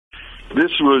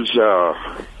This was,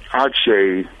 I'd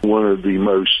say, one of the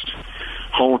most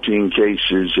haunting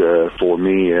cases for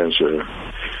me as a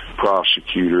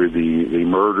prosecutor. The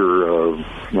murder of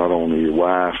not only your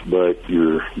wife but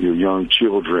your young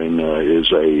children is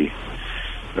a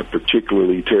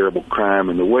particularly terrible crime.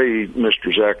 And the way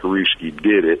Mr. Zakrzewski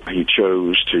did it, he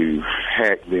chose to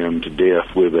hack them to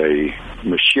death with a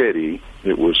machete.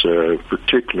 It was a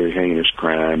particularly heinous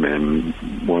crime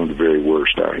and one of the very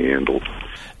worst I handled.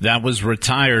 That was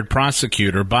retired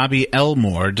prosecutor Bobby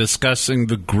Elmore discussing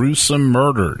the gruesome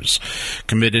murders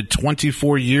committed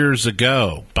 24 years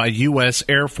ago by U.S.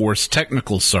 Air Force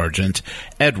Technical Sergeant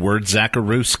Edward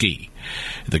Zakrzewski.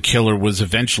 The killer was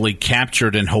eventually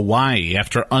captured in Hawaii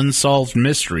after Unsolved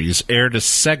Mysteries aired a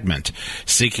segment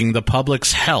seeking the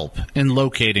public's help in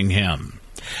locating him.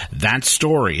 That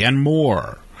story and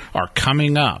more are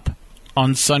coming up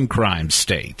on Sun Crime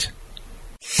State.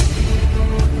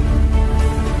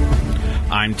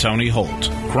 I'm Tony Holt,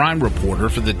 crime reporter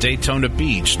for the Daytona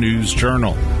Beach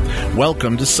News-Journal.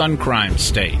 Welcome to Sun Crime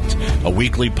State, a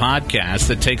weekly podcast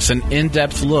that takes an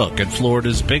in-depth look at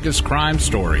Florida's biggest crime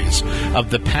stories of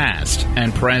the past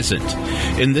and present.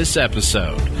 In this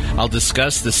episode, I'll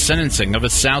discuss the sentencing of a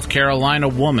South Carolina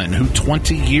woman who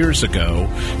 20 years ago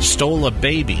stole a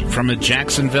baby from a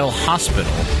Jacksonville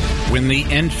hospital when the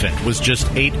infant was just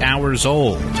 8 hours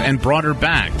old and brought her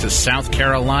back to South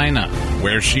Carolina,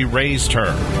 where she raised her.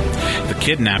 The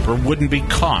kidnapper wouldn't be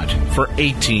caught for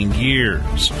 18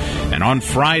 years, and on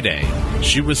Friday,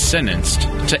 she was sentenced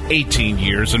to 18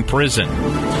 years in prison.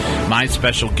 My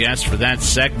special guest for that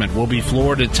segment will be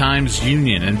Florida Times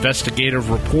Union investigative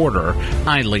reporter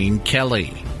Eileen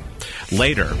Kelley.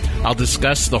 Later, I'll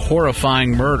discuss the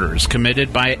horrifying murders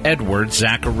committed by Edward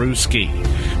Zakrzewski,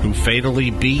 who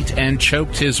fatally beat and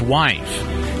choked his wife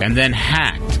and then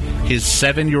hacked his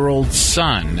 7-year-old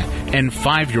son and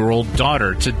 5-year-old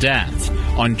daughter to death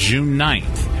on June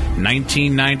 9th,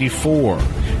 1994,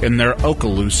 in their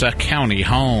Okaloosa County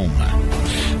home.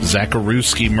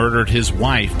 Zakrzewski murdered his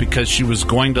wife because she was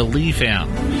going to leave him,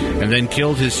 and then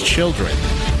killed his children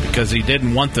because he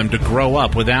didn't want them to grow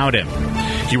up without him.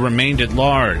 He remained at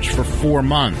large for 4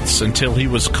 months until he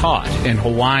was caught in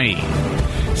Hawaii.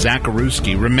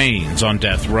 Zakrzewski remains on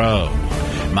death row.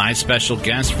 My special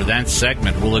guest for that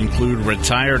segment will include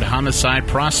retired homicide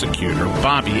prosecutor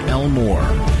Bobby Elmore,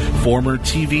 former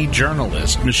TV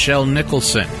journalist Michele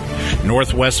Nicholson,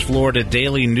 Northwest Florida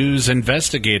Daily News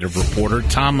investigative reporter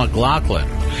Tom McLaughlin,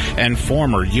 and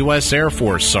former U.S. Air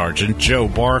Force Sergeant Joe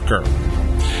Barker.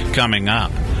 Coming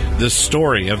up, the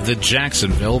story of the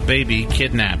Jacksonville baby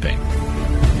kidnapping.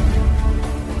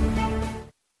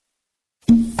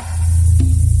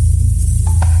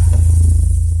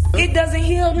 It doesn't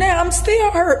heal now. I'm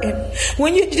still hurting.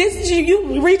 When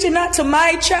you reaching out to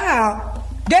my child.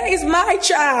 That is my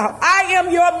child. I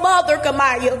am your mother,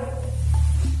 Kamaya.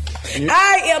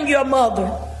 I am your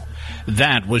mother.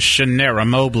 That was Shanera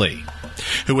Mobley,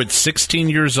 who at 16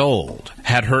 years old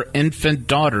had her infant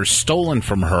daughter stolen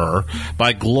from her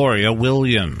by Gloria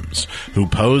Williams, who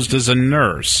posed as a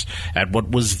nurse at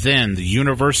what was then the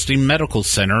University Medical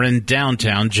Center in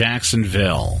downtown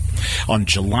Jacksonville. On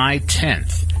July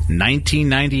 10th,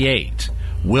 1998,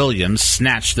 Williams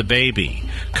snatched the baby,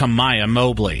 Kamaya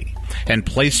Mobley, and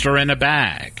placed her in a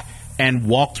bag and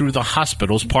walked through the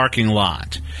hospital's parking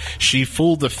lot. She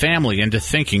fooled the family into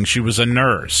thinking she was a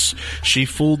nurse. She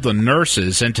fooled the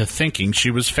nurses into thinking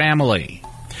she was family.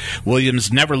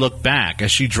 Williams never looked back as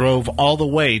she drove all the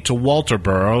way to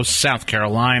Walterboro, South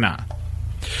Carolina.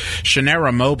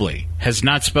 Shanera Mobley has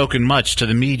not spoken much to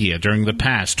the media during the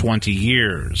past 20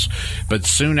 years, but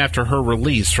soon after her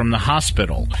release from the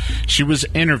hospital, she was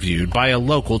interviewed by a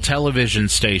local television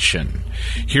station.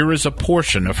 Here is a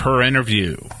portion of her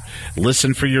interview.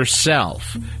 Listen for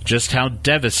yourself just how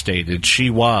devastated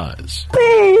she was.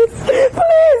 Please,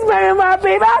 baby, my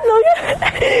baby. I know you.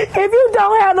 If you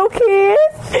don't have no kids,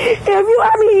 if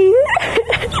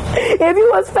you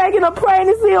was faking a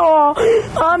pregnancy or,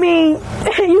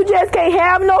 you just can't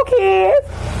have no kids.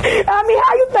 How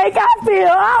you think I feel?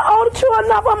 I'm older, true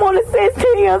enough. I'm only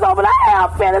 16 years old, but I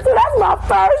have feelings. So that's my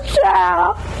first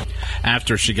child.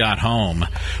 After she got home,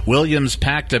 Williams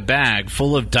packed a bag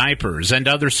full of diapers and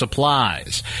other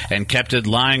supplies and kept it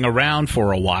lying around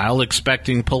for a while,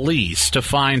 expecting police to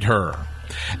find her.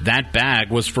 That bag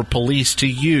was for police to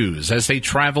use as they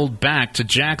traveled back to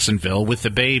Jacksonville with the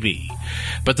baby.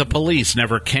 But the police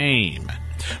never came.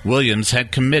 Williams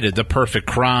had committed the perfect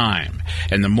crime,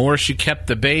 and the more she kept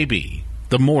the baby,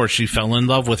 the more she fell in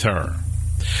love with her.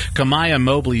 Kamaya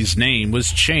Mobley's name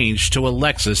was changed to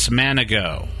Alexis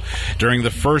Manigault. During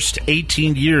the first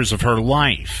 18 years of her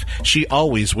life, she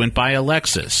always went by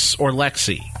Alexis or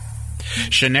Lexi.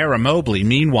 Shanera Mobley,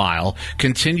 meanwhile,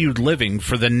 continued living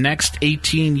for the next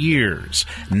 18 years,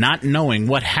 not knowing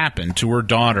what happened to her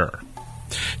daughter.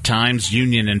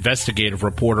 Times-Union investigative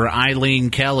reporter Eileen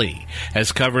Kelley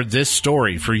has covered this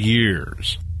story for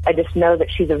years. I just know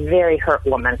that she's a very hurt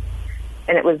woman.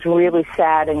 And it was really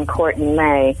sad in court in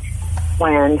May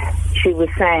when she was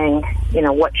saying,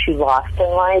 what she lost in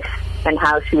life and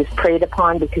how she was preyed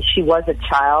upon because she was a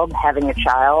child, having a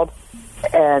child.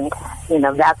 And,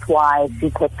 that's why she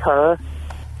picked her.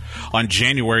 On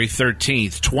January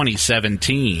 13th,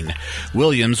 2017,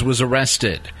 Williams was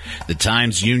arrested. The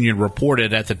Times-Union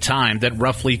reported at the time that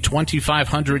roughly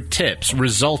 2,500 tips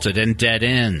resulted in dead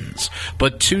ends.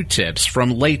 But 2 tips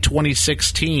from late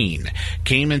 2016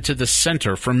 came into the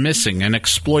Center for Missing and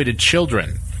Exploited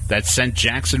Children that sent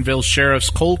Jacksonville Sheriff's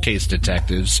cold case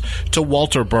detectives to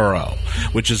Walterboro,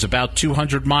 which is about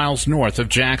 200 miles north of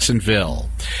Jacksonville.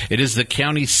 It is the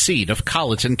county seat of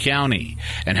Colleton County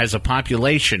and has a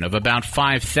population of about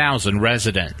 5,000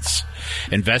 residents.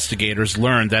 Investigators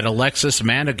learned that Alexis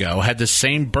Manigault had the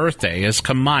same birthday as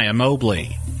Kamaya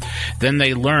Mobley. Then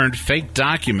they learned fake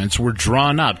documents were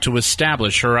drawn up to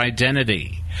establish her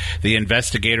identity. The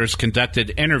investigators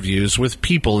conducted interviews with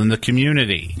people in the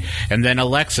community, and then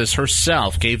Alexis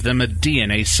herself gave them a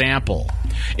DNA sample.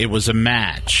 It was a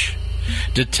match.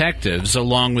 Detectives,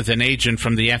 along with an agent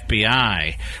from the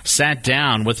FBI, sat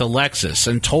down with Alexis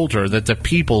and told her that the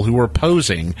people who were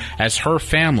posing as her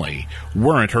family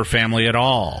weren't her family at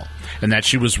all, and that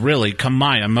she was really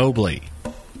Kamaya Mobley.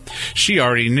 She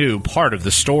already knew part of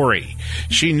the story.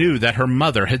 She knew that her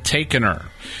mother had taken her.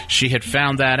 She had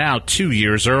found that out 2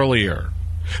 years earlier.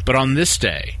 But on this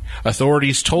day,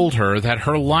 authorities told her that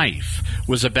her life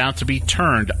was about to be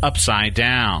turned upside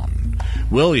down.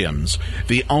 Williams,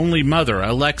 the only mother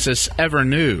Alexis ever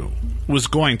knew, was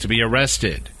going to be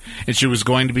arrested, and she was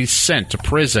going to be sent to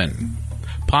prison,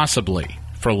 possibly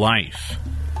for life.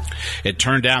 It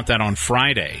turned out that on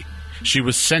Friday, she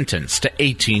was sentenced to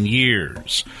 18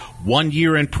 years, 1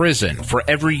 year in prison for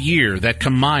every year that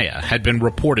Kamaya had been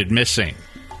reported missing.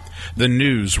 The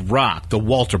news rocked the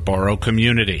Walterboro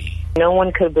community. No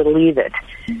one could believe it,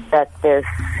 that this,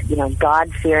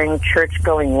 God-fearing,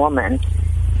 church-going woman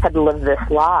had lived this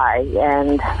lie.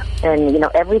 And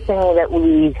everything that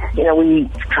we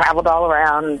traveled all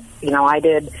around, I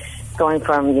did, going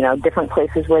from, different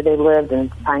places where they lived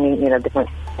and finding, different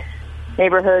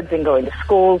neighborhoods and going to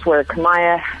schools where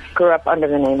Kamaya grew up under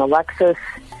the name Alexis,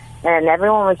 and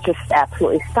everyone was just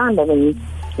absolutely stunned. I mean,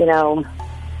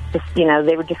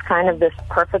 they were just kind of this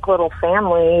perfect little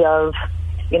family of,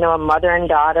 a mother and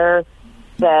daughter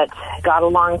that got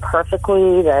along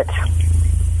perfectly, that,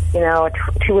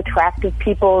 two attractive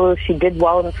people. She did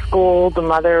well in school. The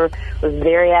mother was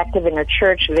very active in her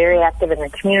church, very active in her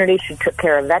community. She took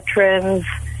care of veterans.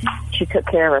 She took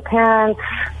care of her parents.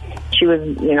 She was,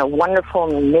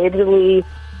 wonderful and neighborly.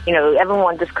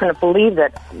 Everyone just couldn't believe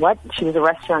that, what, she was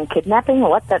arrested on kidnapping?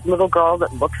 What, that little girl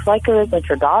that looks like her isn't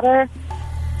her daughter?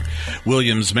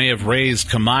 Williams may have raised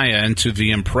Kamaya into the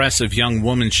impressive young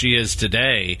woman she is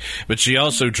today, but she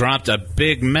also dropped a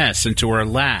big mess into her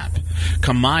lap.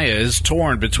 Kamaya is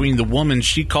torn between the woman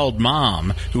she called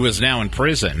Mom, who is now in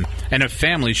prison, and a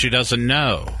family she doesn't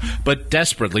know, but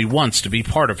desperately wants to be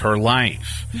part of her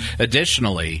life.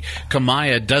 Additionally,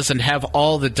 Kamaya doesn't have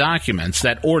all the documents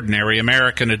that ordinary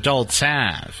American adults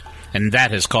have, and that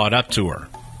has caught up to her.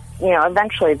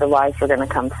 Eventually the lies were going to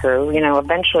come through.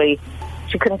 Eventually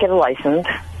she couldn't get a license.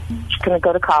 She couldn't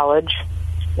go to college.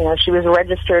 She was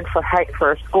registered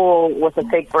for a school with a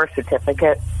fake birth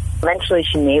certificate. Eventually,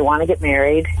 she may want to get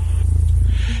married.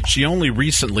 She only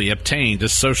recently obtained a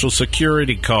Social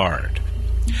Security card.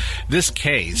 This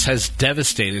case has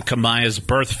devastated Kamaya's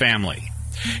birth family.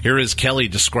 Here is Kelley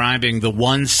describing the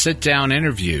one sit-down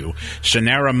interview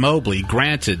Shanera Mobley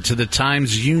granted to the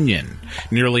Times-Union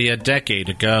nearly a decade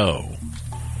ago.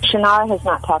 Shanera has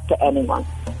not talked to anyone.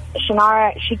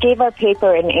 Shanera, she gave our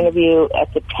paper an interview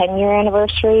at the 10-year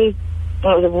anniversary, and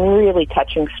it was a really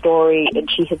touching story, and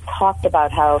she had talked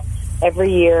about how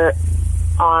every year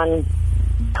on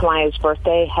Kamaya's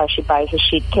birthday, how she buys a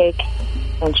sheet cake,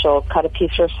 and she'll cut a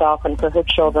piece herself and for her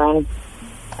children,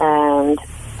 and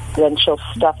then she'll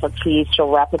stuff a piece, she'll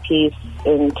wrap a piece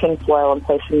in tin foil and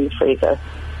place it in the freezer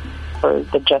for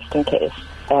the just in case.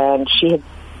 And she had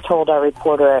told our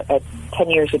reporter 10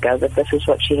 years ago that this is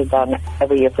what she had done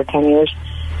every year for 10 years.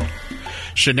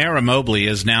 Shanara Mobley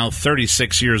is now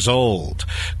 36 years old.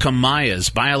 Kamaya's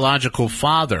biological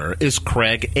father is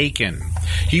Craig Aiken.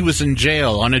 He was in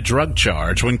jail on a drug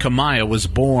charge when Kamaya was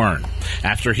born.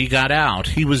 After he got out,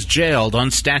 he was jailed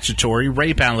on statutory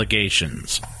rape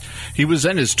allegations. He was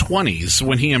in his 20s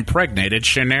when he impregnated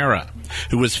Shanara,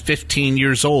 who was 15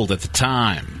 years old at the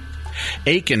time.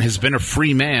 Aiken has been a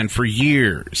free man for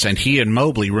years, and he and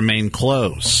Mobley remain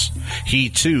close. He,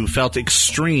 too, felt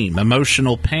extreme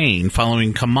emotional pain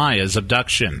following Kamaya's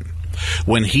abduction.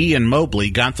 When he and Mobley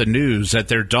got the news that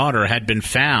their daughter had been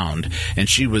found and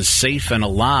she was safe and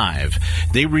alive,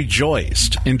 they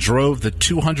rejoiced and drove the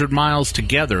 200 miles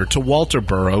together to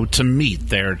Walterboro to meet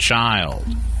their child.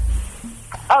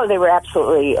 Oh, they were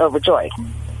absolutely overjoyed.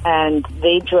 And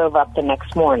they drove up the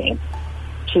next morning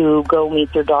to go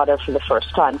meet their daughter for the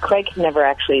first time. Craig had never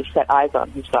actually set eyes on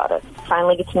his daughter.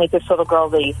 Finally get to meet this little girl.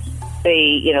 They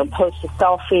post a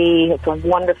selfie. It's a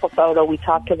wonderful photo. We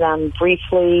talked to them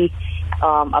briefly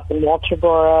up in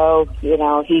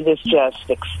Walterboro. He was just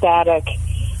ecstatic.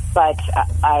 But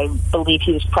I believe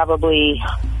he was probably,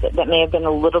 that may have been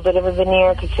a little bit of a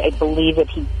veneer, because I believe that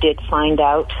he did find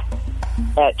out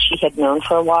that she had known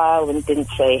for a while and didn't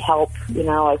say help.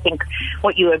 I think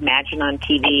what you imagine on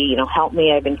TV, help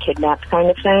me, I've been kidnapped kind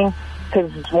of thing.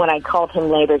 Because when I called him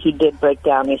later, he did break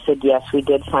down. He said, yes, we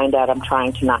did find out. I'm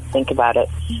trying to not think about it.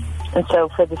 And so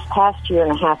for this past year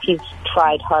and a half, he's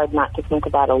tried hard not to think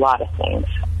about a lot of things.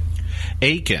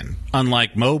 Aiken,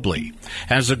 unlike Mobley,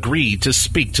 has agreed to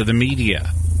speak to the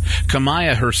media.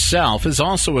 Kamaya herself has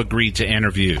also agreed to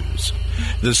interviews.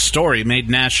 The story made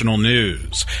national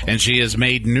news, and she has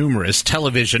made numerous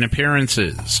television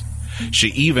appearances. She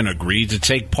even agreed to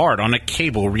take part on a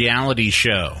cable reality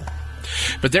show.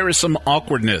 But there is some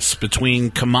awkwardness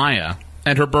between Kamaya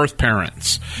and her birth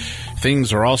parents.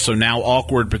 Things are also now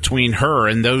awkward between her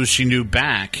and those she knew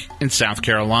back in South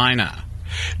Carolina.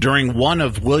 During one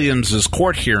of Williams's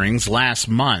court hearings last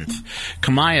month,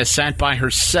 Kamaya sat by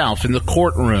herself in the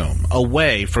courtroom,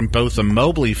 away from both the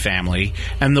Mobley family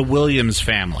and the Williams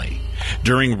family.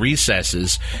 During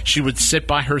recesses, she would sit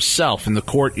by herself in the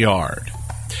courtyard.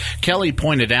 Kelley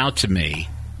pointed out to me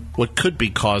what could be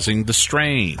causing the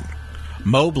strain.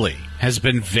 Mobley has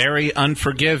been very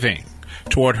unforgiving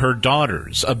toward her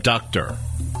daughter's abductor.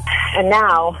 And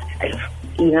now,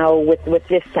 with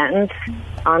this sentence,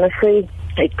 honestly,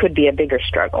 it could be a bigger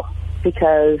struggle,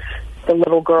 because the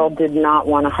little girl did not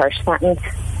want a harsh sentence.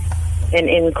 And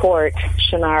in court,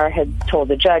 Shanara had told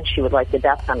the judge she would like the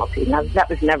death penalty. Now, that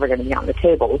was never going to be on the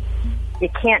table. You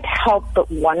can't help but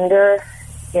wonder,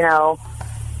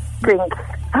 think,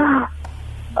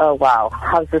 oh, wow,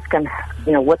 how's this going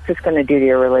to, what's this going to do to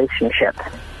your relationship?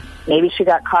 Maybe she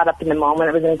got caught up in the moment.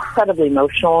 It was incredibly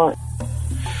emotional.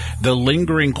 The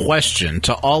lingering question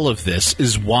to all of this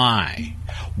is why.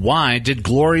 Why did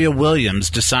Gloria Williams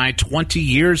decide 20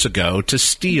 years ago to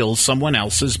steal someone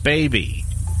else's baby?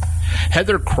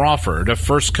 Heather Crawford of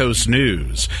First Coast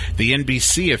News, the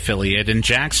NBC affiliate in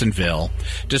Jacksonville,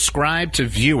 described to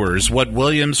viewers what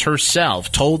Williams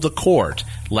herself told the court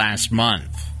last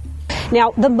month.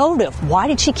 Now, the motive. Why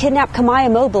did she kidnap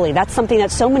Kamaya Mobley? That's something that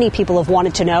so many people have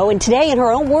wanted to know. And today, in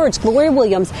her own words, Gloria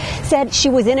Williams said she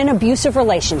was in an abusive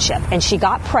relationship and she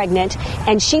got pregnant,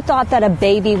 and she thought that a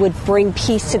baby would bring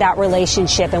peace to that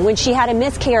relationship. And when she had a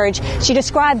miscarriage, she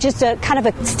described just a kind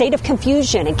of a state of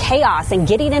confusion and chaos, and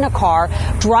getting in a car,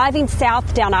 driving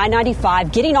south down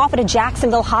I-95, getting off at a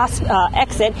Jacksonville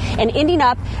exit, and ending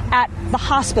up at the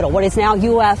hospital, what is now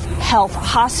UF Health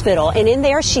Hospital. And in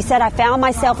there, she said, I found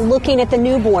myself looking at the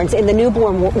newborns in the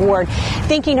newborn ward,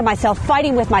 thinking to myself,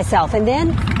 fighting with myself. And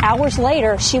then hours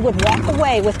later, she would walk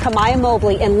away with Kamaya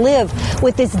Mobley and live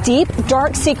with this deep,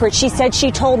 dark secret she said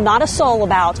she told not a soul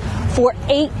about for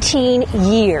 18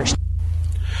 years.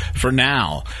 For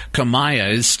now,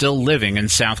 Kamaya is still living in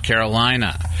South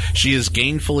Carolina. She is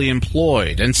gainfully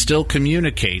employed and still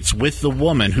communicates with the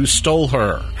woman who stole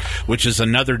her, which is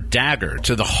another dagger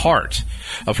to the heart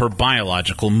of her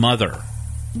biological mother.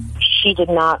 She did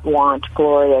not want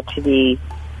Gloria to be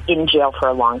in jail for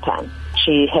a long time.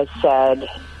 She has said,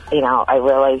 I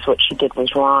realize what she did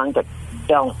was wrong, but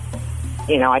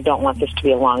I don't want this to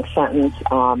be a long sentence.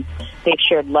 They've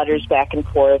shared letters back and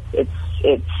forth.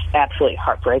 It's absolutely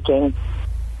heartbreaking.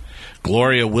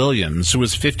 Gloria Williams, who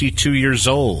was 52 years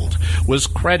old, was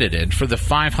credited for the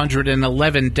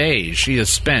 511 days she has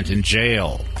spent in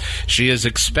jail. She is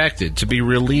expected to be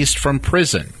released from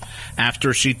prison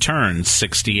after she turns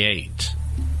 68.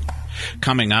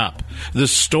 Coming up, the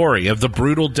story of the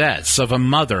brutal deaths of a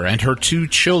mother and her 2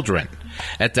 children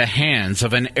at the hands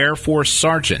of an Air Force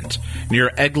sergeant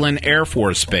near Eglin Air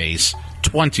Force Base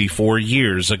 24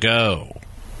 years ago.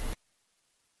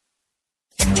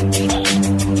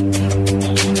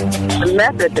 The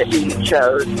method that he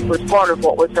chose was part of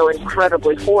what was so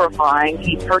incredibly horrifying.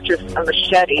 He purchased a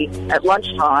machete at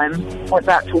lunchtime, went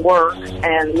back to work,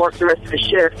 and worked the rest of the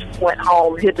shift, went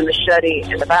home, hid the machete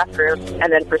in the bathroom,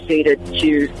 and then proceeded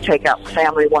to take out the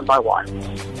family one by one.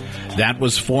 That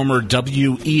was former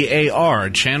WEAR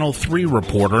Channel 3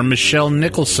 reporter Michele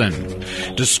Nicholson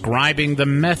describing the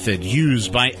method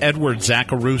used by Edward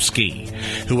Zakrzewski,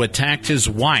 who attacked his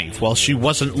wife while she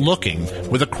wasn't looking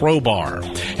with a crowbar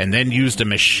and then used a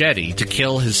machete to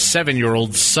kill his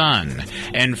 7-year-old son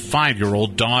and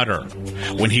 5-year-old daughter.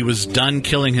 When he was done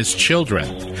killing his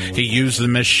children, he used the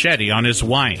machete on his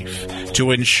wife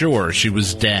to ensure she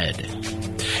was dead.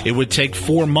 It would take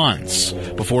 4 months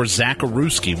before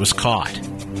Zakrzewski was caught.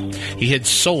 He had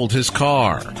sold his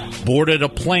car, boarded a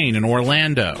plane in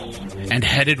Orlando, and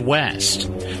headed west,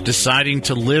 deciding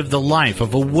to live the life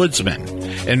of a woodsman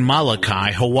in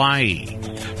Molokai, Hawaii,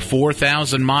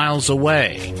 4,000 miles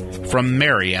away from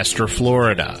Mary Esther,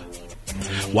 Florida.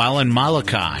 While in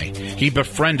Molokai, he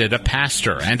befriended a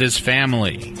pastor and his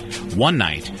family. One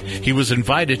night, he was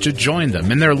invited to join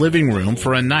them in their living room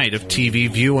for a night of TV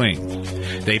viewing.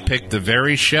 They picked the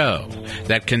very show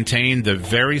that contained the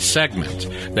very segment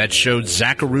that showed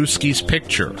Zakrzewski's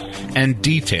picture and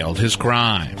detailed his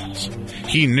crimes.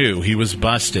 He knew he was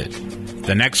busted.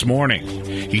 The next morning,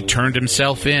 he turned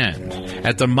himself in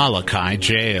at the Molokai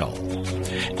jail.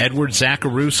 Edward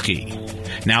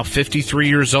Zakrzewski, now 53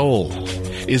 years old,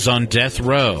 is on death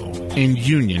row in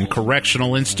Union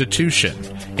Correctional Institution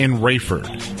in Rayford.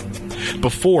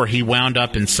 Before he wound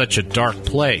up in such a dark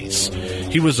place,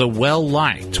 he was a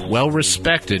well-liked,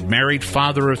 well-respected married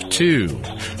father of 2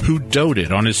 who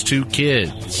doted on his 2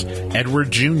 kids,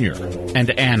 Edward Jr. and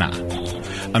Anna.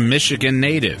 A Michigan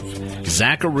native,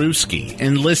 Zakrzewski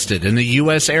enlisted in the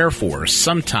U.S. Air Force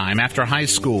sometime after high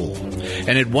school,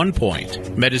 and at one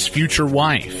point met his future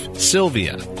wife,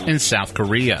 Sylvia, in South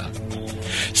Korea.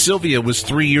 Sylvia was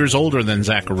 3 years older than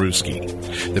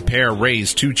Zakrzewski. The pair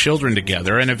raised 2 children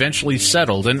together and eventually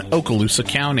settled in Okaloosa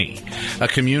County, a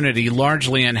community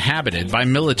largely inhabited by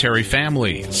military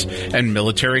families and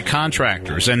military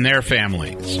contractors and their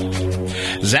families.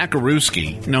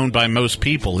 Zakrzewski, known by most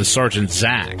people as Sergeant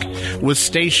Zach, was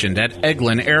stationed at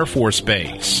Eglin Air Force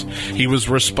Base. He was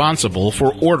responsible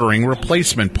for ordering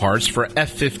replacement parts for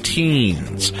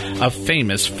F-15s, a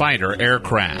famous fighter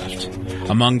aircraft.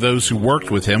 Among those who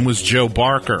worked with him was Joe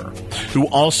Barker, who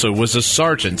also was a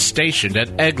sergeant stationed at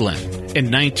Eglin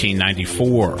in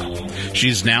 1994.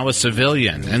 She's now a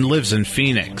civilian and lives in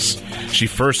Phoenix. She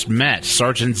first met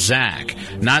Sergeant Zach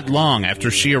not long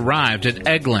after she arrived at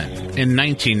Eglin in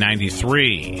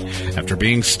 1993, after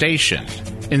being stationed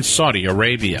in Saudi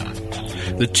Arabia.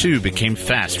 The 2 became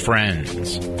fast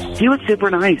friends. He was super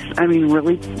nice. I mean,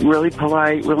 really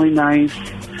polite, really nice.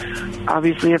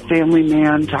 Obviously a family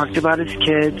man, talked about his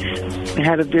kids,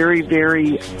 had a very,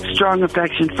 very strong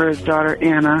affection for his daughter,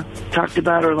 Anna, talked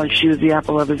about her like she was the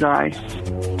apple of his eye.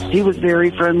 He was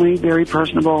very friendly, very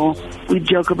personable. We'd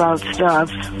joke about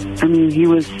stuff. I mean, he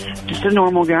was just a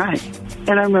normal guy.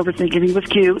 And I remember thinking he was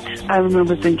cute. I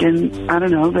remember thinking, I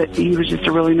don't know, that he was just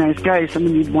a really nice guy,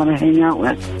 someone you'd want to hang out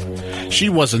with. She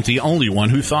wasn't the only one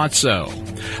who thought so.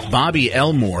 Bobby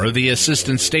Elmore, the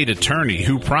assistant state attorney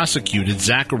who prosecuted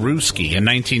Zakrzewski in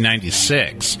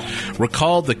 1996,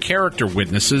 recalled the character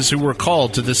witnesses who were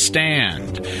called to the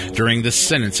stand during the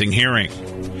sentencing hearing.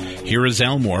 Here is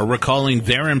Elmore recalling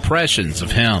their impressions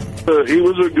of him. He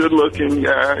was a good-looking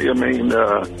guy. I mean,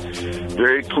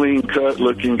 very clean-cut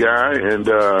looking guy. And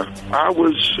I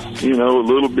was, a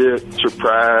little bit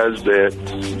surprised that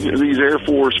these Air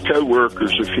Force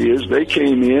co-workers of his, they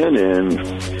came in and,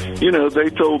 they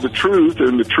told the truth.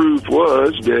 And the truth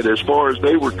was that as far as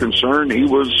they were concerned, he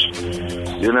was,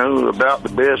 about the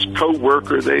best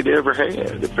co-worker they'd ever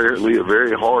had. Apparently a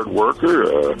very hard worker,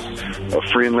 a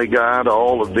friendly guy to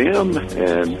all of them. And,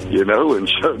 and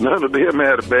so none of them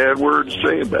had a bad word to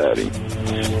say about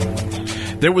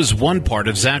him. There was one part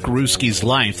of Zakrzewski's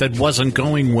life that wasn't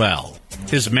going well,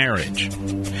 his marriage.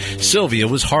 Sylvia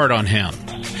was hard on him.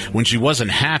 When she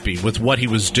wasn't happy with what he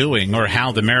was doing or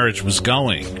how the marriage was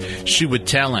going, she would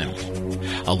tell him.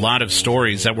 A lot of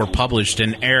stories that were published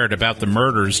and aired about the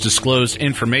murders disclosed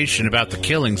information about the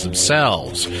killings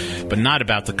themselves, but not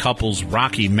about the couple's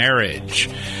rocky marriage.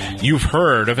 You've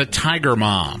heard of a tiger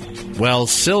mom. Well,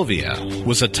 Sylvia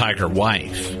was a tiger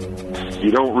wife. You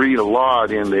don't read a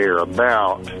lot in there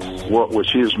about what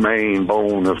was his main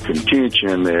bone of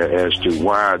contention as to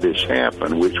why this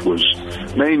happened, which was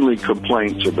mainly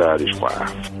complaints about his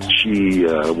wife. she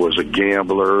was a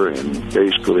gambler and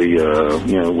basically,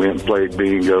 went and played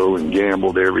bingo and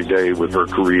gambled every day with her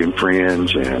Korean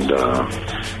friends, and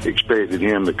expected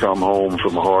him to come home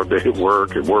from a hard day at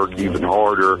work and work even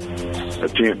harder,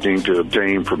 attempting to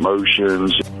obtain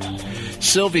promotions.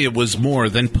 Sylvia was more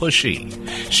than pushy.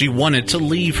 She wanted to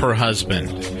leave her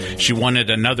husband. She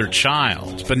wanted another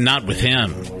child, but not with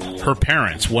him. Her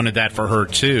parents wanted that for her,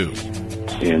 too.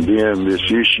 And then this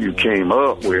issue came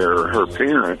up where her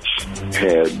parents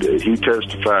he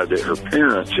testified that her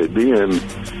parents had then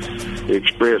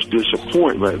expressed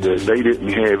disappointment that they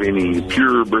didn't have any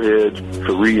purebred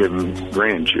Korean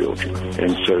grandchildren.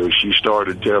 And so she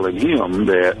started telling him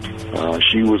that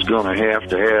she was going to have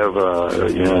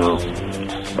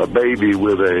a baby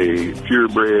with a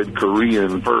purebred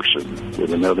Korean person,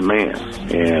 with another man.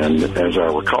 And as I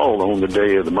recall, on the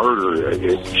day of the murder,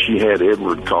 she had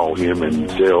Edward call him and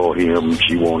tell him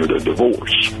she wanted a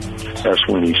divorce. That's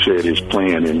when he set his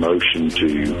plan in motion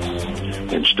to,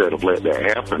 instead of let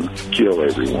that happen, kill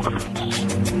everyone.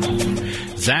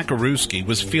 Zakrzewski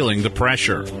was feeling the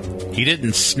pressure. He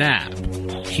didn't snap.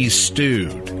 He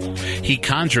stewed. He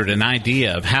conjured an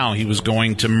idea of how he was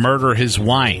going to murder his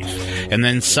wife and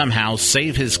then somehow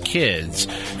save his kids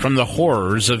from the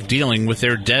horrors of dealing with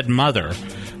their dead mother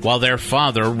while their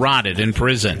father rotted in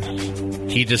prison.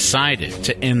 He decided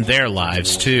to end their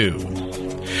lives, too.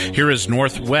 Here is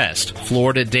Northwest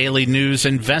Florida Daily News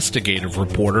investigative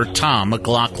reporter Tom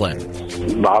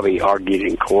McLaughlin. Bobby argued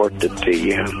in court that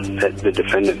the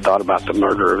defendant thought about the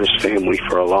murder of his family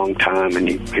for a long time, and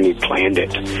he planned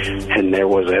it. And there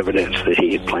was evidence that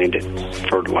he had planned it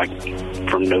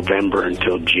from November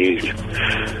until June,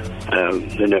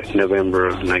 November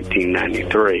of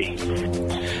 1993.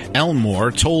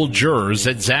 Elmore told jurors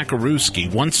that Zakrzewski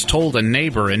once told a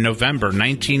neighbor in November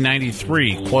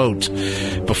 1993, quote,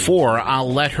 "Before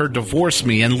I'll let her divorce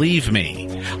me and leave me,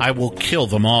 I will kill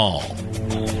them all."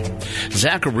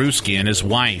 Zakrzewski and his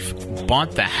wife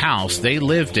bought the house they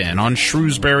lived in on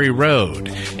Shrewsbury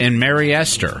Road in Mary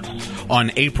Esther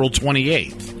on April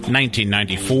 28,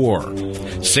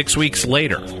 1994. 6 weeks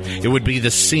later, it would be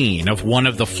the scene of one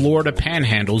of the Florida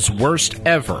Panhandle's worst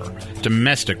ever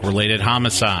domestic-related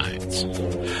homicides.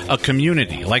 A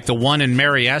community like the one in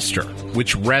Mary Esther,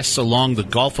 which rests along the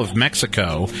Gulf of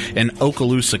Mexico in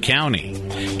Okaloosa County,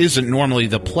 isn't normally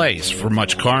the place for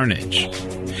much carnage.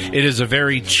 It is a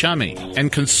very chummy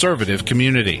and conservative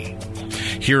community.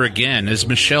 Here again is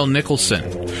Michele Nicholson,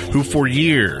 who for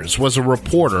years was a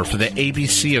reporter for the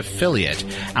ABC affiliate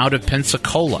out of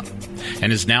Pensacola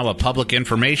and is now a public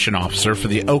information officer for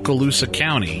the Okaloosa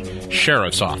County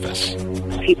Sheriff's Office.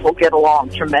 People get along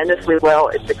tremendously well.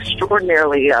 It's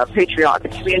extraordinarily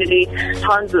patriotic community.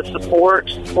 Tons of support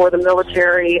for the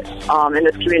military in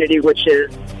this community, which is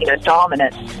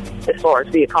dominant as far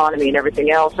as the economy and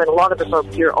everything else. And a lot of the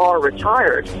folks here are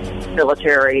retired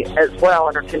military as well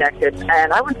and are connected.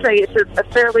 And I would say it's a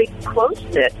fairly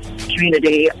close-knit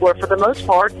community where, for the most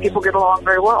part, people get along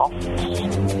very well.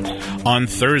 On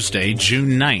Thursday,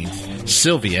 June 9th,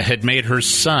 Sylvia had made her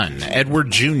son,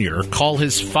 Edward Jr., call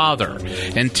his father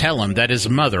and tell him that his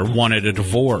mother wanted a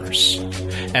divorce.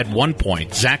 At one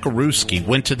point, Zakrzewski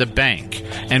went to the bank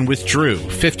and withdrew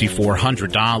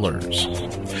 $5,400.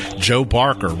 Joe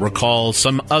Barker recalls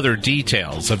some other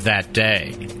details of that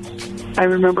day. I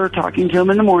remember talking to him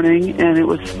in the morning, and it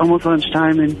was almost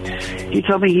lunchtime, and he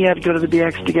told me he had to go to the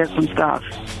BX to get some stuff,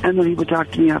 and then he would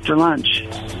talk to me after lunch.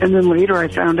 And then later I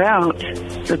found out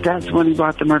that that's when he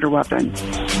bought the murder weapon.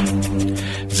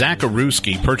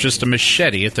 Zakrzewski purchased a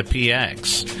machete at the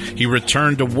PX. He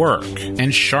returned to work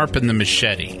and sharpened the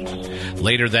machete.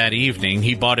 Later that evening,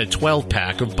 he bought a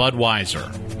 12-pack of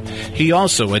Budweiser. He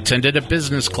also attended a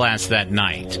business class that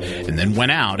night and then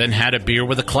went out and had a beer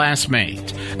with a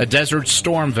classmate, a Desert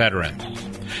Storm veteran.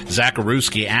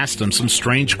 Zakrzewski asked him some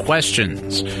strange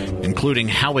questions, including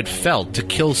how it felt to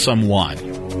kill someone.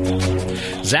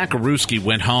 Zakrzewski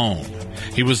went home.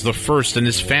 He was the first in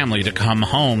his family to come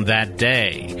home that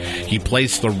day. He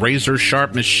placed the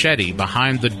razor-sharp machete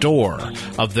behind the door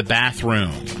of the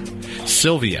bathroom.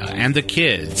 Sylvia and the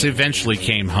kids eventually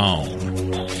came home.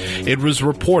 It was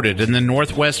reported in the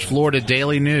Northwest Florida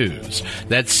Daily News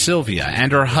that Sylvia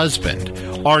and her husband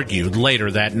argued later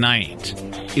that night.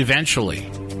 Eventually,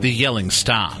 the yelling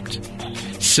stopped.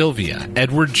 Sylvia,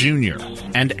 Edward Jr.,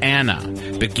 and Anna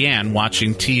began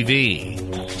watching TV.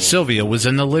 Sylvia was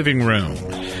in the living room.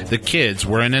 The kids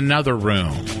were in another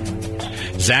room.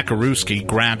 Zakrzewski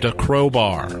grabbed a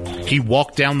crowbar. He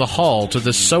walked down the hall to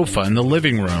the sofa in the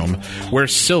living room where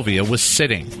Sylvia was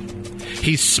sitting.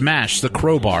 He smashed the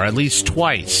crowbar at least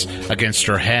twice against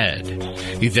her head.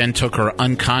 He then took her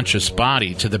unconscious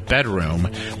body to the bedroom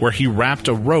where he wrapped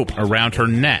a rope around her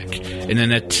neck in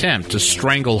an attempt to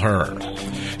strangle her.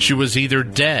 She was either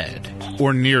dead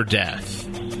or near death.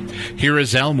 Here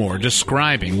is Elmore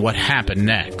describing what happened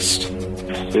next.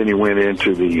 Then he went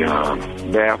into the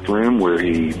bathroom where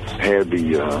he had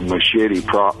the machete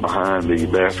propped behind the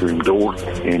bathroom door,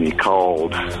 and he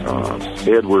called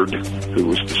Edward, who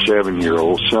was the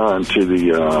 7-year-old son, to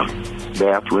the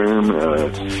bathroom,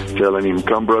 telling him,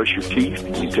 come brush your teeth.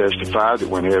 He testified that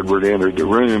when Edward entered the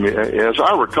room, as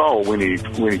I recall, when he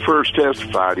first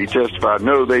testified,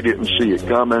 no, they didn't see it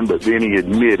coming, but then he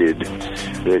admitted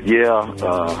that,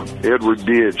 Edward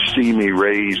did see me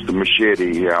raise the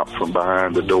machete out from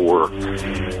behind the door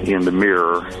in the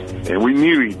mirror, and we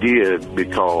knew he did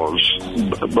because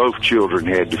both children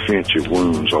had defensive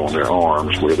wounds on their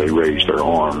arms where they raised their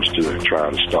arms to try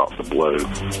to stop the blow.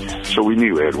 So we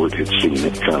knew Edward had seen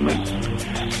it coming.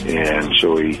 And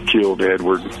so he killed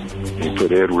Edward. He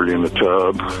put Edward in the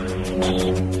tub.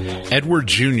 Edward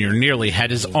Jr. nearly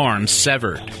had his arms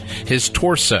severed. His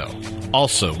torso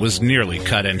also was nearly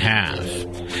cut in half.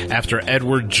 After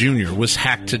Edward Jr. was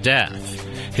hacked to death,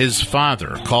 his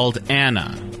father called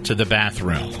Anna to the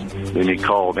bathroom. Then he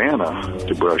called Anna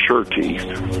to brush her teeth,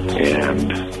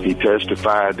 and he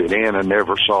testified that Anna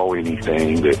never saw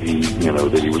anything, that he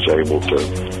was able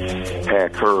to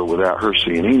hack her without her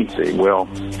seeing anything. Well,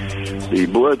 the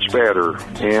blood spatter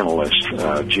analyst,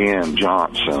 Jan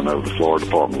Johnson of the Florida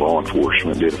Department of Law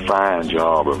Enforcement, did a fine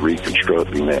job of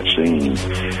reconstructing that scene,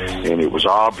 and it was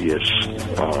obvious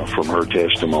from her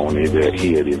testimony that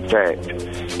he had in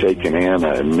fact taken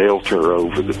Anna and knelt her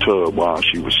over the tub while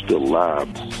she was still alive.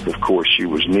 Of course, she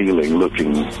was kneeling,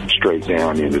 looking straight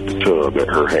down into the tub at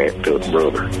her hacked-up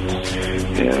brother.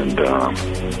 And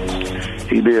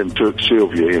he then took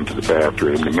Sylvia into the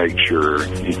bathroom to make sure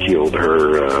he killed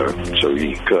her, so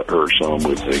he cut her some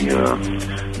with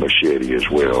the machete as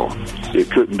well. It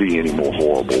couldn't be any more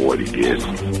horrible what he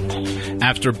did.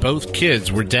 After both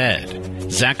kids were dead,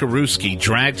 Zakrzewski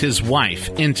dragged his wife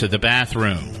into the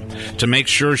bathroom. To make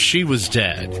sure she was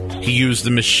dead, he used the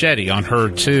machete on her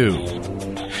too.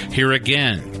 Here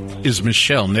again is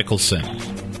Michele Nicholson.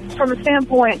 From a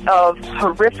standpoint of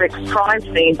horrific crime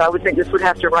scenes, I would think this would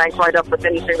have to rank right up with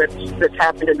anything that's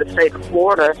happened in the state of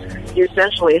Florida. You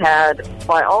essentially had,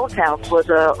 by all accounts, was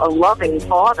a loving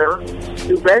father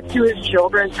who read to his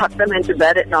children, tucked them into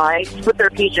bed at night, put their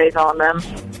PJs on them,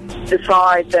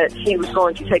 decide that he was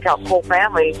going to take out the whole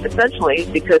family, essentially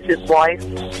because his wife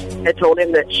had told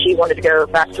him that she wanted to go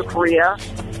back to Korea,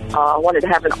 wanted to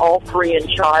have an all-Korean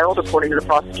child, according to the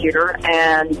prosecutor,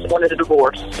 and wanted a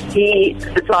divorce. He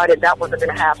decided that wasn't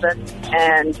going to happen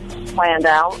and planned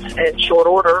out in short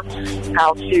order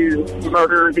how to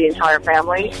murder the entire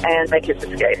family and make his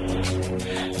escape.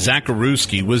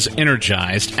 Zakrzewski was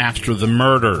energized after the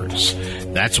murders.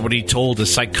 That's what he told a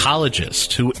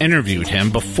psychologist who interviewed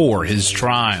him before his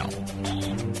trial.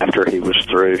 After he was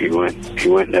through, he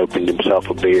went and opened himself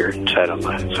a beer and sat on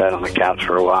the couch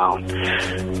for a while,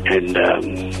 and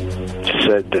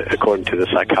said that, according to the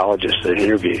psychologist that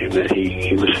interviewed him, that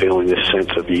he was feeling this sense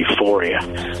of euphoria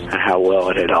and how well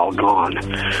it had all gone.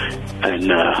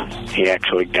 And he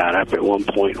actually got up at one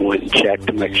point and went and checked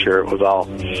to make sure it was all,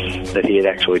 that he had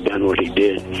actually done what he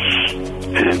did.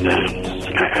 And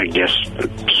I guess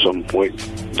at some point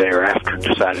thereafter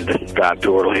decided to drive to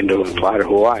Orlando and fly to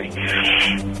Hawaii.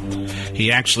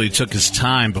 He actually took his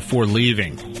time before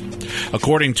leaving.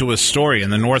 According to a story in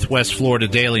the Northwest Florida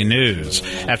Daily News,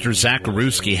 after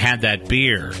Zakrzewski had that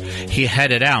beer, he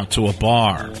headed out to a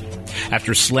bar.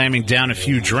 After slamming down a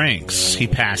few drinks, he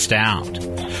passed out.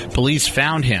 Police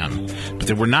found him, but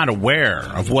they were not aware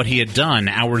of what he had done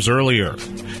hours earlier.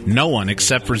 No one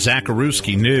except for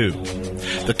Zakrzewski knew.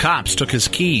 The cops took his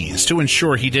keys to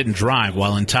ensure he didn't drive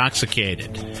while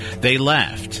intoxicated. They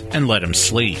left and let him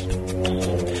sleep.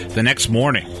 The next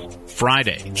morning,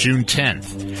 Friday, June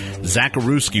 10th,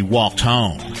 Zakrzewski walked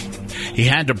home. He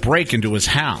had to break into his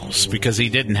house because he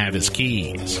didn't have his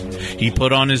keys. He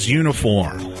put on his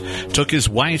uniform, took his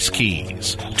wife's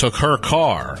keys, took her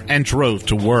car, and drove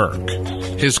to work.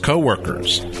 His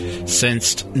coworkers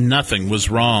sensed nothing was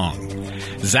wrong.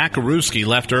 Zakrzewski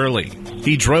left early.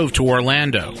 He drove to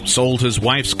Orlando, sold his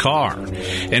wife's car,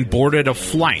 and boarded a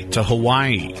flight to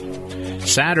Hawaii.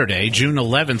 Saturday, June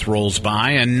 11th rolls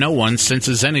by and no one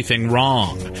senses anything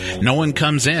wrong. No one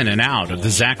comes in and out of the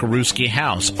Zakrzewski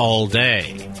house all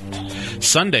day.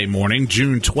 Sunday morning,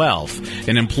 June 12th,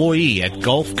 an employee at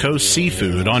Gulf Coast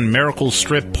Seafood on Miracle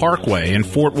Strip Parkway in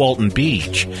Fort Walton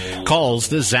Beach calls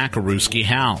the Zakrzewski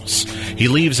house. He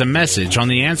leaves a message on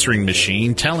the answering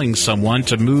machine telling someone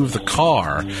to move the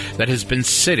car that has been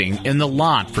sitting in the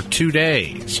lot for 2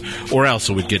 days, or else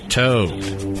it would get towed.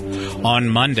 On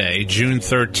Monday, June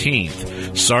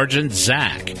 13th, Sergeant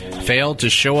Zach failed to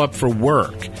show up for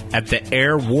work at the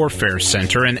Air Warfare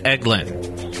Center in Eglin.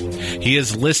 He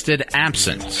is listed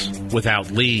absent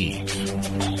without leave.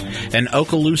 An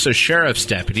Okaloosa sheriff's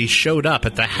deputy showed up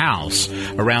at the house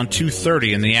around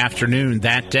 2:30 in the afternoon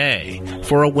that day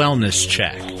for a wellness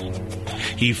check.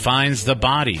 He finds the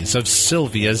bodies of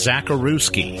Sylvia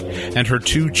Zakrzewski and her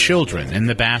 2 children in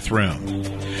the bathroom.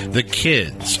 The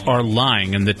kids are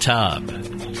lying in the tub.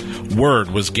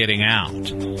 Word was getting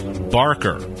out.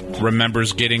 Barker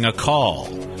remembers getting a call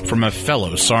from a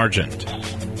fellow sergeant.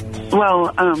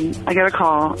 Well, I got a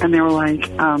call, and they were like,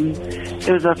 it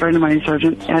was a friend of mine,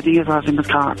 Sergeant, I think his last name was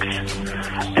Cox.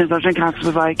 And Sergeant Cox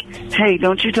was like, hey,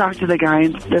 don't you talk to the guy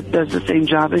that does the same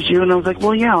job as you? And I was like,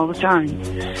 well, yeah, all the time.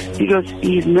 He goes,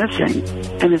 he's missing,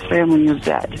 and his family is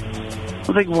dead. I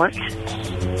was like, what?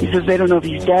 He says they don't know if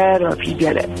he's dead or if he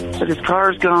did it, but his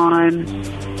car's gone.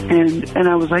 And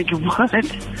I was like, what?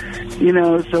 You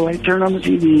know, so I turned on the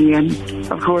TV,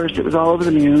 and, of course, it was all over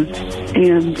the news.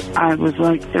 And I was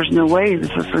like, there's no way.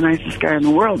 This is the nicest guy in the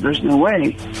world. There's no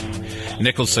way.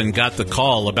 Nicholson got the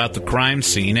call about the crime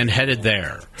scene and headed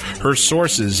there. Her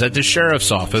sources at the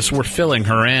sheriff's office were filling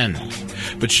her in.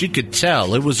 But she could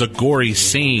tell it was a gory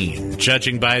scene,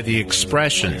 judging by the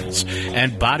expressions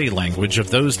and body language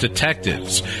of those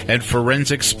detectives and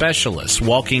forensic specialists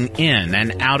walking in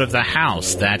and out of the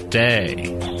house that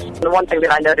day. The one thing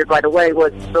that I noted right away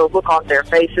was the look on their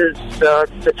faces,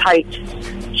 the tight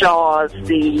jaws,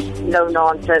 the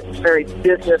no-nonsense, very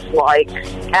business-like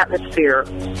atmosphere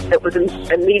that was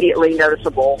immediately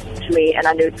noticeable to me, and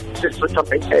I knew this was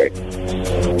something big.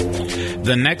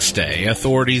 The next day,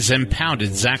 authorities impounded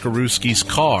Zakrzewski's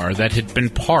car that had been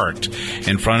parked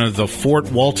in front of the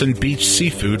Fort Walton Beach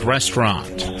Seafood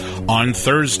restaurant. On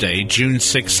Thursday, June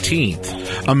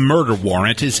 16th, a murder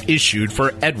warrant is issued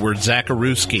for Edward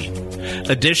Zakrzewski.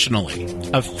 Additionally,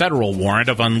 a federal warrant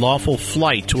of unlawful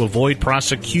flight to avoid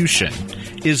prosecution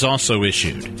is also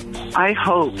issued. I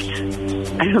hoped,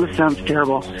 I know this sounds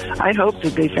terrible, I hoped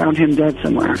that they found him dead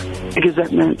somewhere, because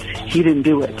that meant he didn't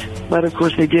do it. But of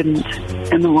course they didn't,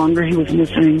 and the longer he was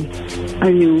missing,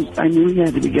 I knew he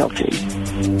had to be guilty.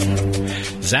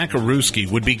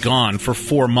 Zakrzewski would be gone for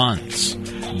 4 months.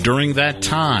 During that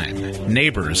time,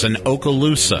 neighbors in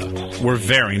Okaloosa were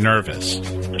very nervous.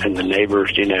 And the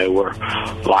neighbors, were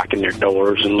locking their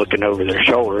doors and looking over their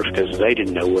shoulders because they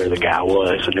didn't know where the guy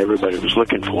was, and everybody was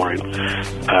looking for him.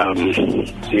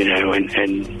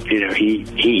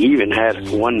 He even had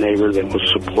one neighbor that was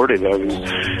supportive of him,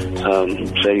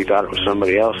 said he thought it was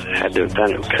somebody else that had to have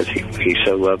done it because he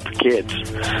so loved the kids.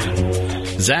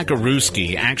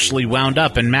 Zakrzewski actually wound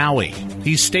up in Maui.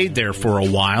 He stayed there for a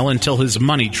while until his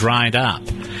money dried up.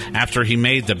 After he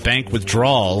made the bank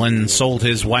withdrawal and sold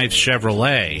his wife's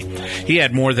Chevrolet, he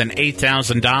had more than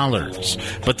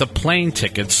 $8,000, but the plane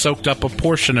ticket soaked up a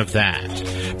portion of that.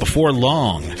 Before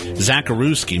long,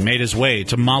 Zakrzewski made his way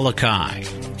to Molokai.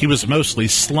 He was mostly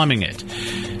slumming it,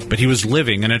 but he was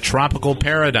living in a tropical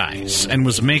paradise and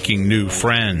was making new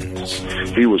friends.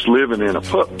 He was living in a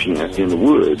pup tent in the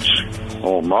woods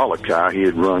on Molokai. He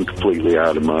had run completely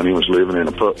out of money. He was living in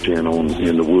a pup tent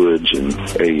in the woods, and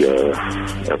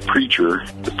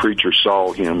the preacher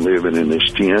saw him living in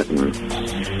this tent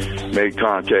and made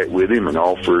contact with him and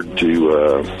offered to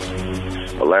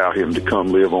allow him to come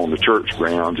live on the church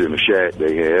grounds in a shack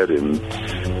they had, and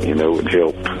and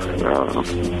help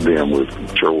them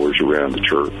with chores around the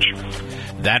church.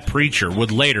 That preacher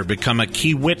would later become a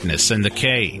key witness in the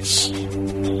case.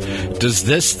 Does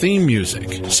this theme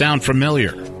music sound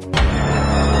familiar?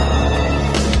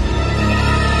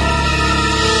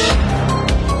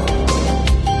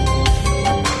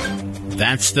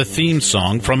 That's the theme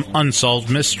song from Unsolved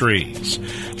Mysteries,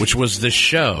 which was the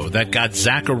show that got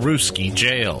Zakrzewski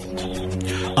jailed.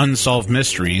 Unsolved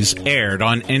Mysteries aired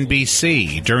on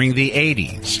NBC during the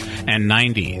 80s and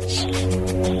 90s.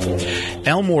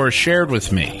 Elmore shared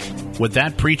with me what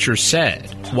that preacher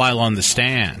said while on the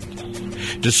stand.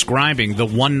 describing the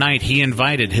one night he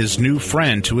invited his new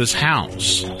friend to his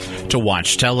house to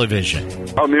watch television.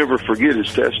 I'll never forget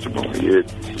his testimony.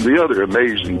 The other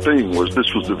amazing thing was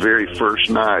this was the very first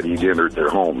night he'd entered their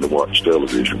home to watch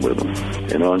television with them.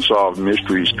 And Unsolved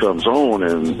Mysteries comes on,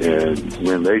 and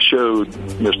when they showed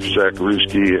Mr.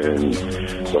 Zakrzewski and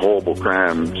the horrible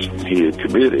crimes he had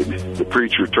committed, the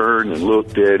preacher turned and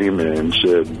looked at him and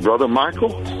said, "Brother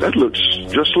Michael, that looks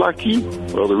just like you."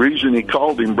 Well, the reason he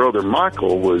called him Brother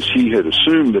Michael was he had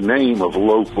assumed the name of a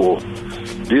local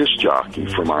disc jockey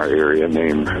from our area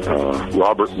named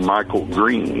Robert Michael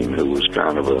Green, who was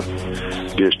kind of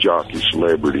a disc jockey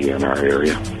celebrity in our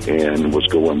area and was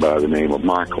going by the name of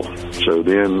Michael. So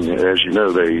then, as you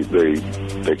know,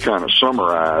 they kind of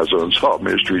summarize Unsolved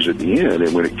Mysteries at the end,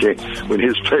 and when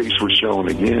his face was shown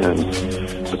again,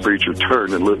 the preacher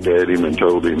turned and looked at him and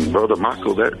told him, "Brother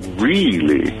Michael, that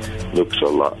really looks a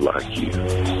lot like you."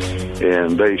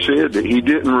 And they said that he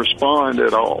didn't respond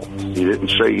at all. He didn't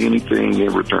say anything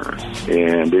in return.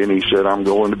 And then he said, "I'm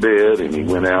going to bed," and he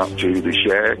went out to the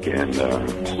shack,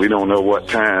 and we don't know what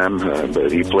time,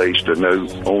 but he placed a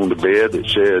note on the bed that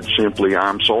said simply,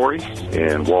 "I'm sorry,"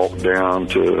 and walked down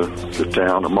to the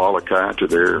town of Molokai to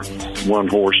their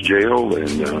one-horse jail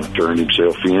and turned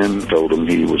himself in, told them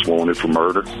he was wanted for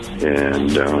murder,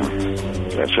 and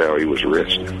that's how he was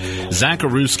arrested.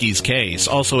 Zakrzewski's case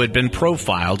also had been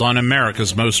profiled on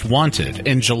America's Most Wanted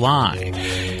in July.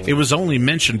 It was only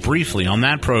mentioned briefly on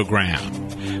that program,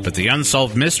 but the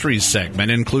Unsolved Mysteries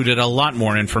segment included a lot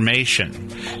more information.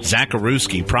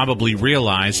 Zakrzewski probably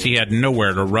realized he had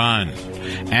nowhere to run.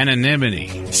 Anonymity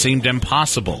seemed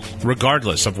impossible,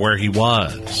 regardless of where he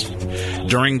was.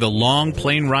 During the long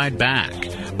plane ride back,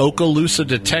 Okaloosa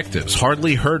detectives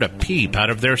hardly heard a peep out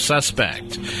of their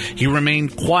suspect. He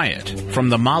remained quiet from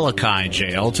the Molokai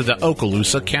jail to the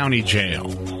Okaloosa County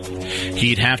jail.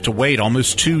 He'd have to wait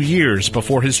almost 2 years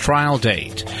before his trial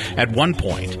date. At one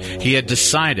point, he had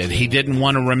decided he didn't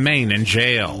want to remain in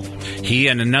jail. He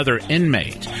and another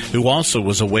inmate, who also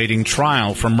was awaiting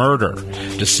trial for murder,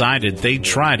 decided they'd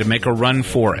try to make a run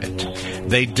for it.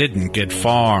 They didn't get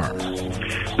far.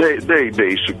 They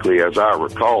basically, as I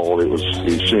recall, it was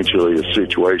essentially a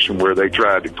situation where they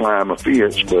tried to climb a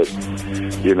fence, but,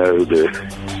 you know,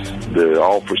 the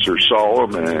officer saw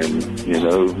them and, you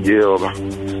know,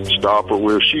 yelled, "Stop or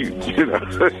we'll shoot," you know,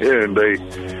 and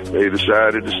they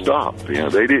decided to stop. You know,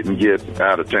 they didn't get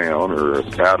out of town or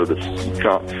out of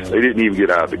they didn't even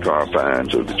get out of the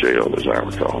confines of the jail, as I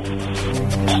recall.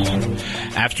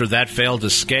 After that failed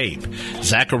escape,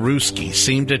 Zakrzewski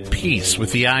seemed at peace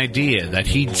with the idea that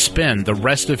he'd spend the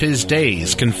rest of his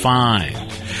days confined.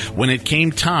 When it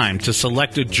came time to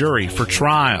select a jury for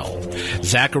trial,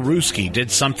 Zakrzewski did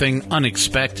something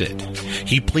unexpected.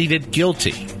 He pleaded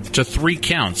guilty to 3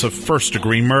 counts of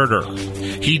first-degree murder.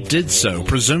 He did so,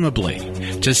 presumably,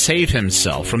 to save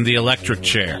himself from the electric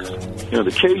chair. You know,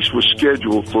 the case was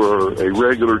scheduled for a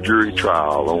regular jury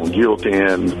trial on guilt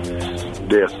and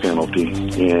death penalty,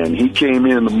 and he came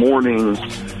in the morning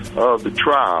of the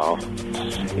trial,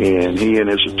 and he and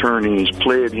his attorneys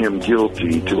pled him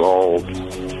guilty to all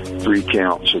 3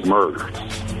 counts of murder.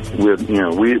 With, you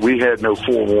know, we had no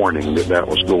forewarning that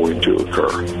was going to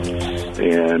occur.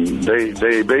 And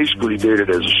they basically did it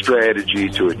as a strategy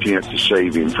to attempt to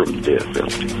save him from the death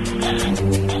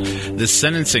penalty. The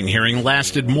sentencing hearing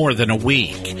lasted more than a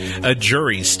week. A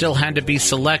jury still had to be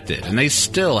selected, and they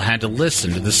still had to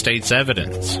listen to the state's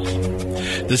evidence.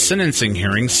 The sentencing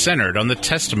hearing centered on the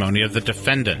testimony of the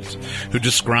defendant, who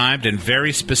described in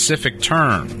very specific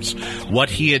terms what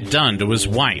he had done to his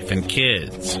wife and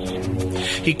kids.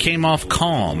 He came off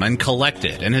calm and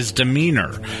collected, and his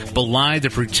demeanor belied the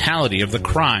brutality of the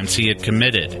crimes he had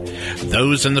committed.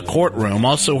 Those in the courtroom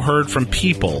also heard from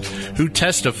people who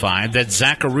testified that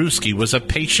Zakrzewski was a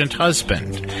patient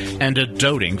husband and a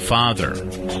doting father.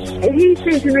 He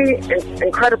seemed to me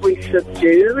incredibly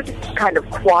subdued, kind of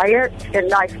quiet, and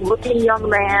nice-looking young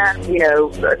man. You know,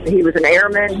 he was an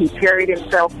airman. He carried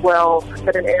himself well,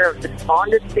 but an air of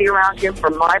despondency around him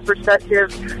from my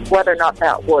perspective. Whether or not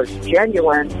that was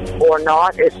genuine or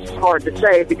not, it's hard to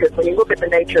say, because when you look at the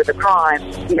nature of the crime,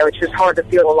 you know, it's just hard to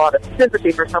feel a lot of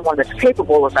sympathy for someone that's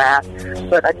capable of that.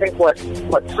 But I think what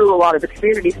threw a lot of the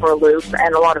community for a loop,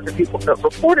 and a lot of the people that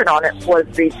reported on it, was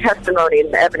the testimony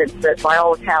and the evidence that, by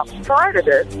all accounts, prior to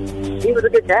this, he was a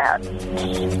good dad.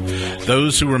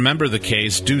 Those who remember the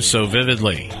case do so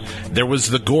vividly. There was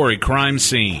the gory crime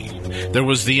scene. There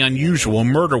was the unusual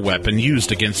murder weapon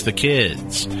used against the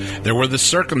kids. There were the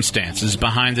circumstances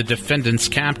behind the defendant's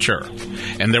capture.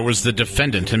 And there was the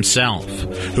defendant himself,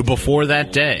 who before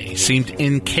that day seemed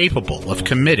incapable of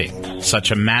committing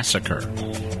such a massacre.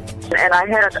 And I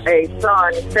had a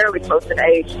son fairly close in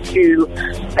age to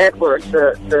Edward,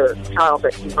 the child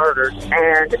that he murdered.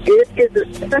 And it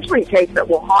is essentially a case that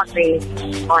will haunt me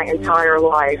my entire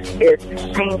life. It's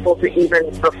painful to even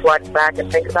reflect back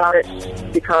and think about it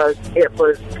because it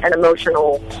was an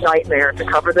emotional nightmare to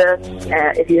cover this.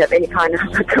 And if you have any kind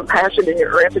of compassion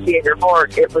or empathy in your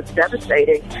heart, it was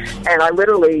devastating. And I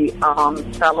literally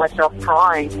found myself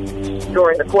crying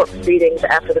during the court proceedings,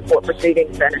 after the court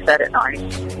proceedings, and in bed at night.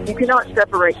 You cannot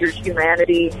separate your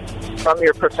humanity from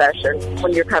your profession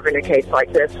when you're covering a case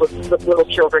like this with little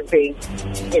children being,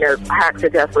 hacked to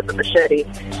death with a machete.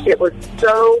 It was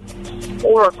so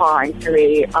horrifying to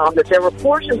me that there were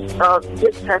portions of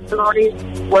his testimony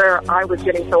where I was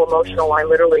getting so emotional I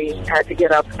literally had to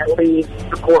get up and leave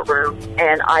the courtroom,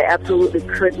 and I absolutely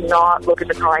could not look at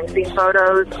the crime scene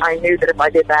photos. I knew that if I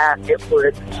did that, it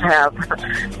would have,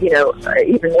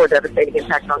 even more devastating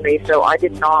impact on me, so I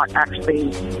did not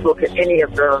actually look at any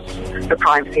of the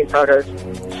crime scene photos.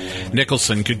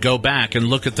 Nicholson could go back and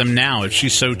look at them now if she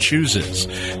so chooses,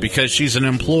 because she's an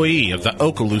employee of the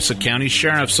Okaloosa County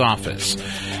Sheriff's Office.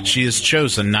 She has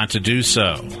chosen not to do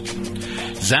so.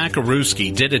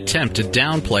 Zakrzewski did attempt to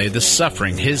downplay the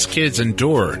suffering his kids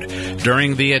endured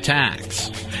during the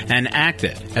attacks and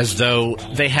acted as though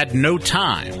they had no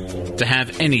time to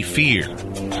have any fear.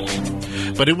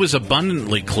 But it was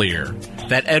abundantly clear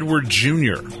that Edward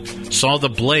Jr. saw the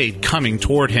blade coming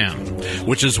toward him,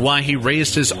 which is why he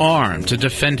raised his arm to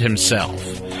defend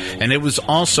himself. And it was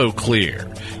also clear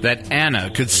that Anna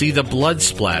could see the blood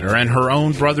splatter and her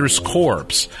own brother's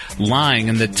corpse lying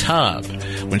in the tub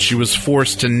when she was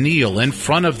forced to kneel in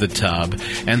front of the tub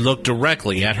and look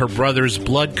directly at her brother's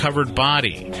blood-covered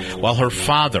body while her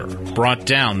father brought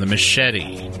down the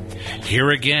machete. Here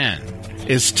again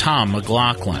is Tom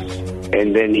McLaughlin.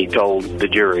 And then he told the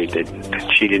jury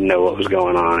that she didn't know what was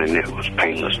going on and it was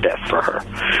painless death for her.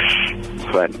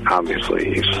 But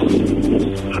obviously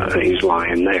he's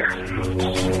lying there.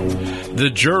 The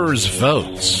jurors'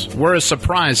 votes were a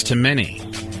surprise to many,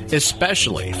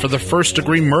 especially for the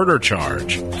first-degree murder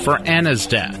charge for Anna's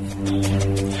death.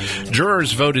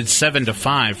 Jurors voted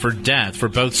 7-5 for death for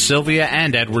both Sylvia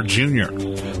and Edward Jr.,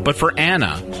 but for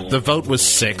Anna, the vote was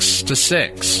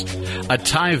 6-6. A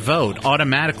tie vote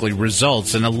automatically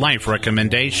results in a life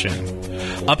recommendation.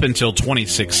 Up until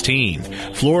 2016,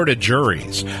 Florida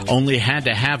juries only had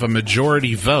to have a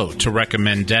majority vote to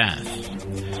recommend death.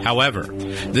 However,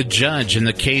 the judge in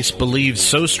the case believed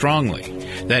so strongly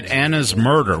that Anna's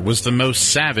murder was the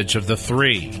most savage of the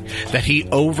three that he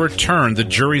overturned the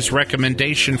jury's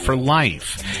recommendation for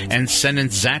life and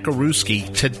sentenced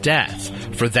Zakrzewski to death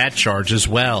for that charge as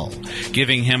well,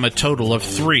 giving him a total of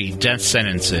 3 death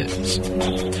sentences.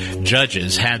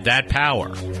 Judges had that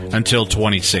power until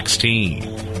 2016.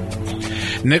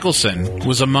 Nicholson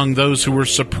was among those who were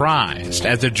surprised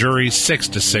at the jury's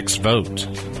 6-6 vote.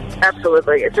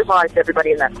 Absolutely. It surprised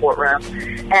everybody in that courtroom.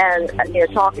 And,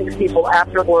 talking to people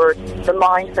afterwards, the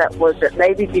mindset was that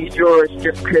maybe these jurors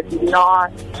just could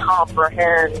not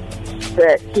comprehend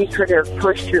that he could have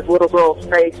pushed his little girl's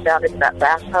face down into that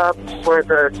bathtub where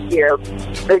the,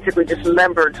 basically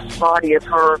dismembered body of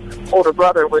her older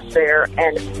brother was there,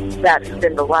 and that had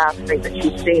been the last thing that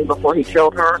she'd seen before he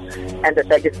killed her, and that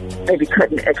they just maybe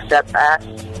couldn't accept that.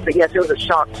 But yes, it was a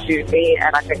shock to me,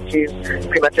 and I think to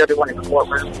pretty much everyone in the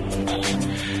courtroom.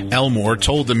 Elmore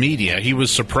told the media he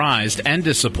was surprised and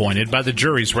disappointed by the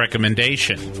jury's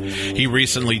recommendation. He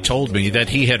recently told me that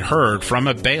he had heard from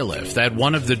a bailiff that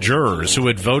one of the jurors who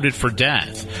had voted for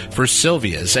death for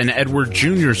Sylvia's and Edward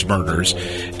Jr.'s murders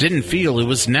didn't feel it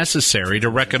was necessary to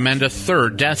recommend a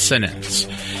 3rd death sentence.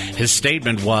 His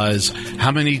statement was,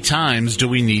 "How many times do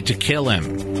we need to kill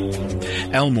him?"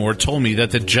 Elmore told me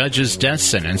that the judge's death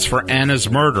sentence for Anna's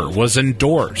murder was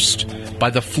endorsed by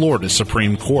the Florida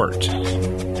Supreme Court.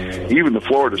 Even the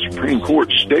Florida Supreme Court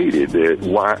stated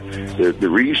that the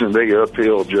reason they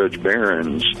upheld Judge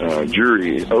Barron's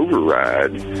jury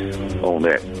override on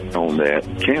that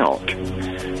count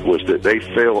was that they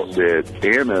felt that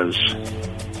Anna's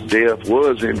death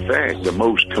was, in fact, the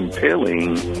most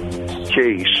compelling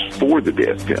case for the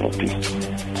death penalty,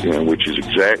 which is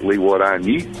exactly what I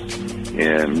need.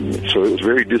 And so it was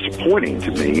very disappointing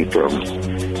to me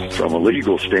from a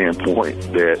legal standpoint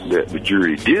that the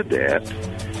jury did that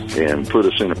and put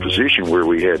us in a position where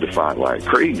we had to fight like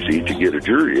crazy to get a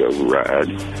jury override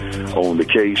on the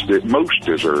case that most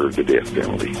deserved the death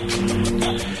penalty.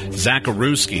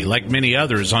 Zakrzewski, like many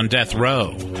others on death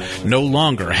row, no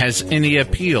longer has any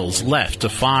appeals left to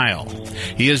file.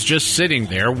 He is just sitting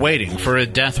there waiting for a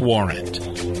death warrant.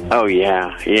 Oh,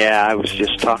 yeah. Yeah, I was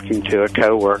just talking to a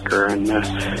coworker, and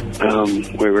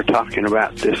we were talking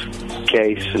about this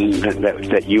case, and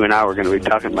that you and I were going to be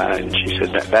talking about it, and she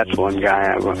said that's one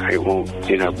guy it won't,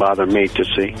 bother me to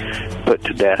see put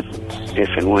to death if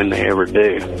and when they ever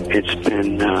do. It's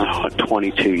been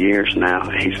 22 years now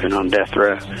he's been on death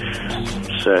row.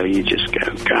 So you just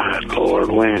go, God, Lord,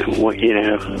 when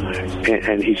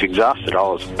and he's exhausted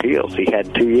all his appeals he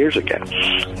had 2 years ago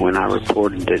when I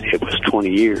reported that it was 20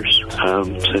 years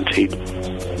since he'd,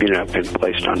 been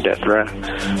placed on death row.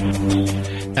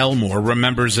 Elmore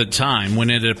remembers a time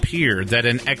when it appeared that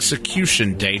an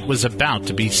execution date was about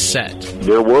to be set.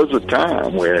 There was a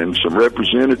time when some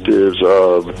representatives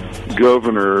of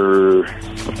Governor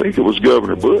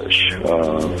Bush,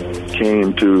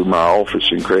 came to my office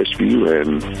in Crestview,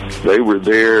 and they were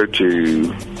there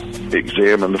to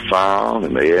examine the file,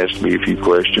 and they asked me a few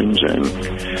questions, and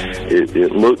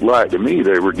it looked like to me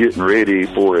they were getting ready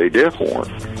for a death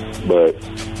warrant, but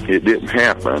it didn't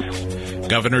happen.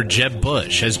 Governor Jeb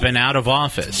Bush has been out of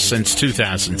office since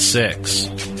 2006.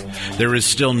 There is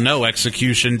still no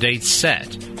execution date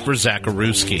set for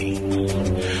Zakrzewski.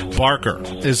 Barker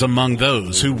is among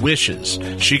those who wishes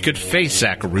she could face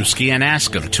Zakrzewski and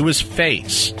ask him to his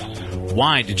face,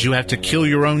 why did you have to kill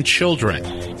your own children?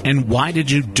 And why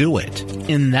did you do it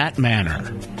in that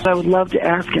manner? I would love to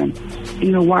ask him,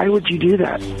 why would you do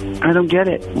that? I don't get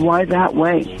it. Why that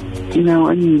way?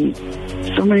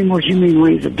 So many more humane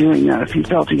ways of doing that if he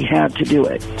felt he had to do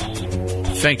it.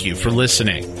 Thank you for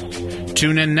listening.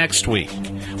 Tune in next week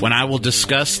when I will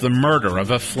discuss the murder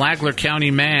of a Flagler County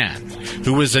man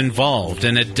who was involved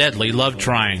in a deadly love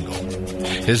triangle.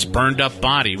 His burned-up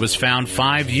body was found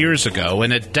 5 years ago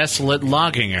in a desolate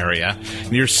logging area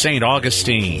near St.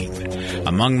 Augustine.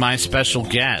 Among my special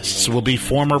guests will be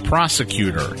former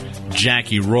prosecutor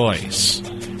Jackie Royce.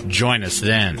 Join us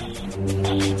then.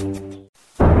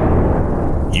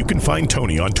 You can find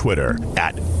Tony on Twitter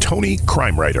at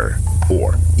TonyCrimeWriter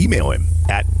or email him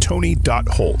at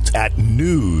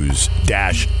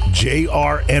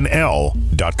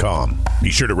tony.holt@news-jrnl.com. Be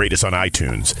sure to rate us on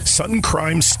iTunes. Sun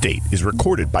Crime State is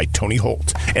recorded by Tony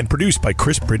Holt and produced by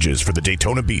Chris Bridges for the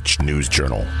Daytona Beach News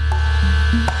Journal.